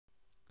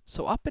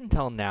So up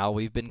until now,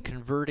 we've been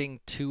converting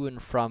to and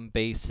from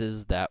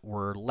bases that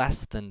were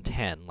less than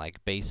 10,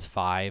 like base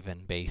 5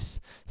 and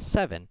base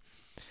 7.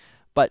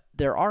 But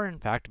there are, in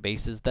fact,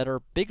 bases that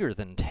are bigger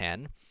than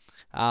 10.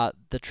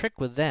 The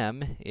trick with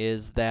them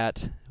is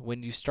that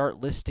when you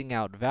start listing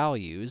out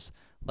values,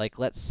 like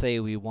let's say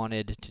we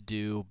wanted to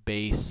do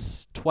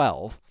base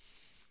 12,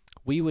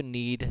 we would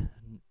need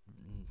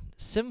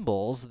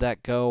symbols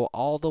that go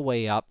all the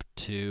way up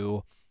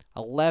to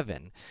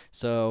 11.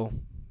 So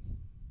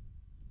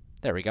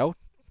there we go.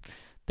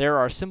 There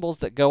are symbols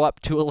that go up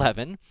to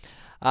 11,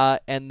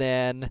 and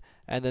then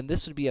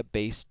this would be a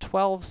base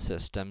 12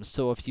 system.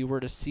 So if you were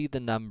to see the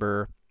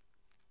number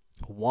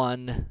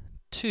 1,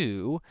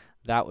 2,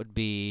 that would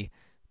be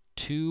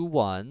 2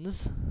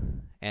 ones,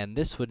 and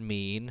this would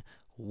mean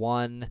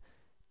 1,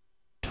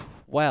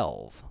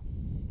 12.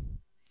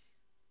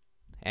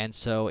 And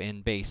so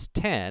in base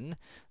 10,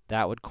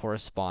 that would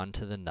correspond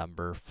to the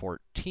number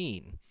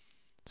 14.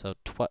 So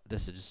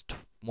this is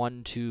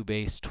 1, 2,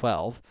 base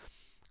 12.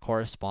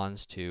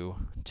 Corresponds to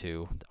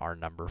our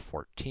number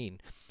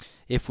 14.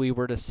 If we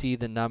were to see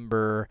the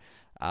number,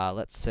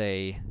 let's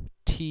say,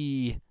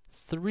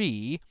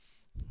 T3,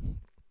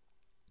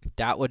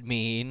 that would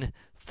mean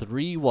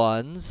 3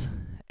 ones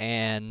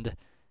and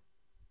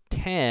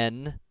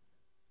 10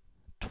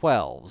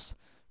 12s,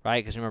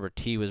 right? Because remember,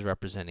 T was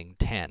representing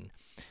 10.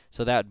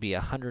 So that would be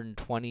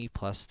 120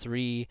 plus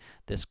 3.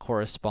 This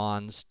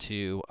corresponds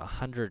to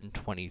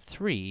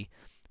 123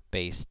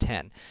 base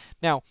 10.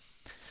 Now,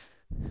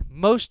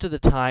 most of the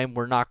time,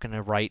 we're not going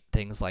to write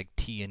things like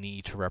T and E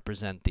to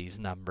represent these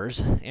numbers,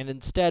 and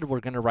instead,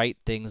 we're going to write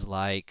things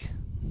like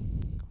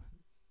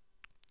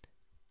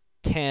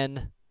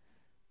 10,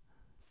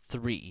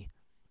 3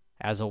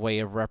 as a way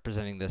of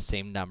representing the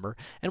same number,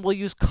 and we'll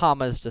use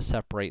commas to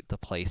separate the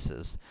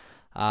places.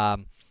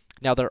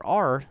 Now, there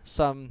are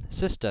some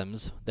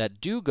systems that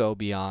do go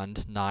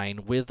beyond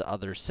 9 with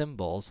other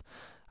symbols.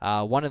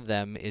 One of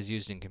them is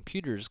used in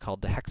computers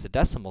called the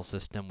hexadecimal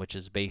system, which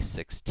is base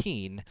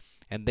 16,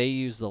 and they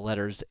use the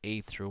letters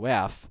A through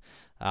F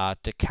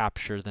to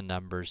capture the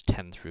numbers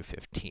 10 through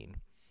 15.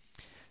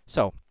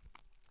 So,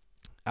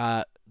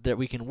 that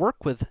we can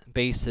work with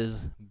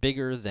bases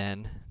bigger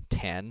than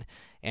 10,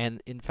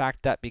 and in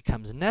fact, that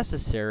becomes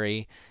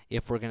necessary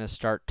if we're going to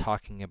start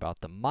talking about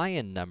the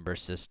Mayan number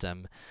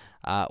system,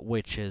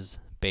 which is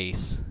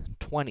base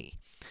 20.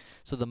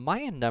 So the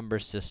Mayan number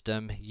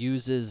system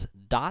uses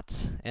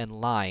dots and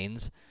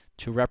lines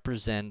to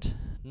represent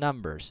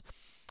numbers.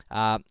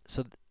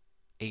 So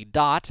a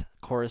dot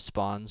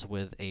corresponds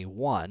with a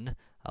 1,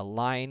 a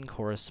line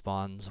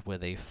corresponds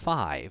with a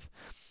 5,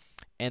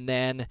 and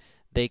then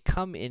they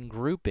come in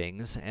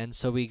groupings, and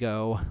so we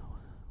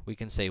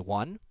can say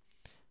 1,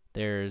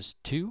 there's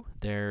 2,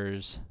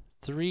 there's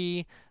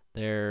 3,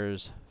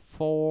 there's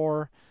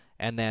 4,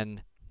 and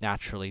then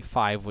naturally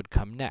 5 would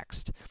come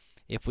next.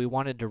 If we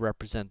wanted to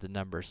represent the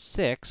number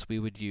 6, we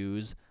would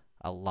use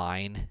a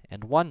line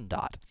and 1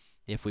 dot.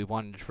 If we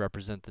wanted to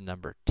represent the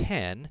number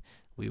 10,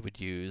 we would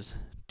use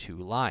 2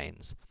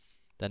 lines.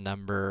 The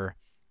number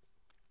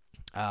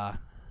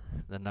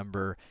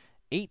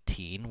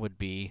 18 would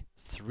be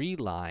 3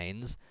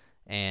 lines,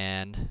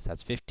 and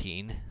that's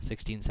 15,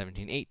 16,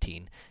 17,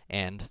 18,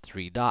 and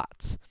 3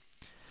 dots.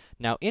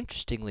 Now,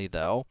 interestingly,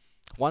 though,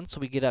 once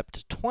we get up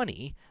to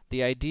 20,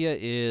 the idea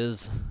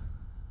is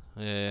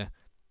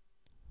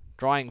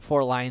drawing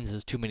 4 lines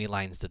is too many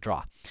lines to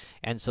draw.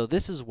 And so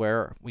this is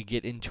where we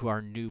get into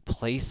our new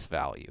place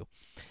value.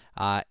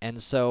 And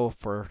so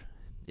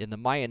in the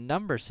Mayan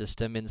number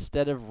system,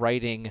 instead of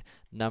writing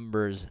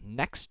numbers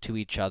next to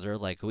each other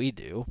like we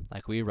do,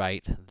 like we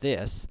write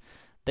this,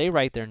 they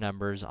write their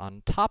numbers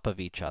on top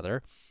of each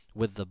other,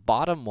 with the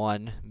bottom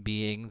one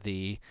being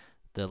the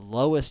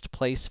lowest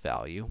place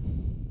value.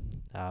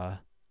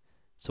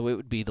 So it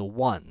would be the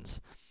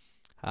ones.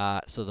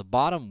 So the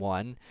bottom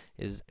one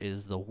is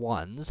the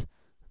ones.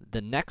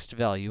 The next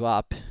value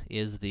up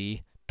is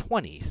the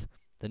 20s.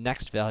 The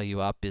next value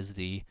up is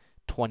the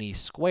 20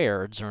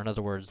 squareds, or in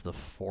other words, the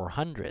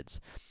 400s.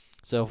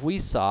 So if we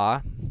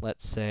saw,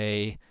 let's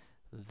say,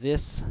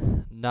 this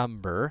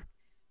number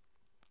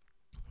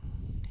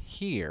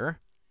here,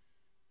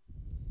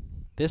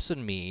 this would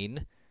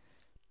mean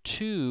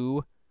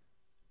 2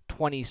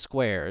 20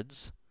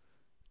 squareds,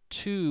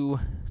 2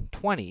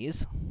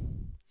 20s,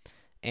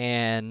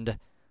 and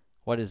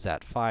what is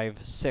that?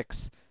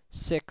 6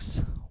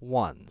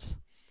 ones.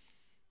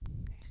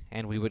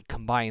 And we would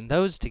combine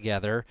those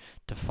together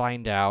to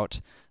find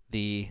out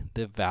the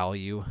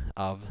value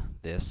of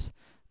this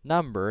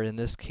number. In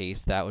this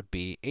case, that would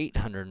be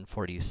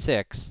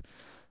 846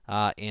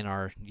 in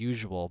our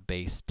usual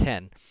base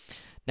 10.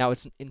 Now,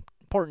 it's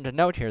important to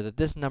note here that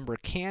this number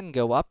can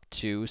go up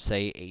to,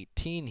 say,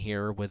 18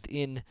 here,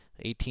 within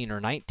 18 or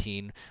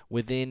 19,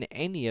 within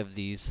any of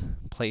these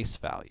place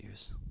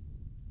values.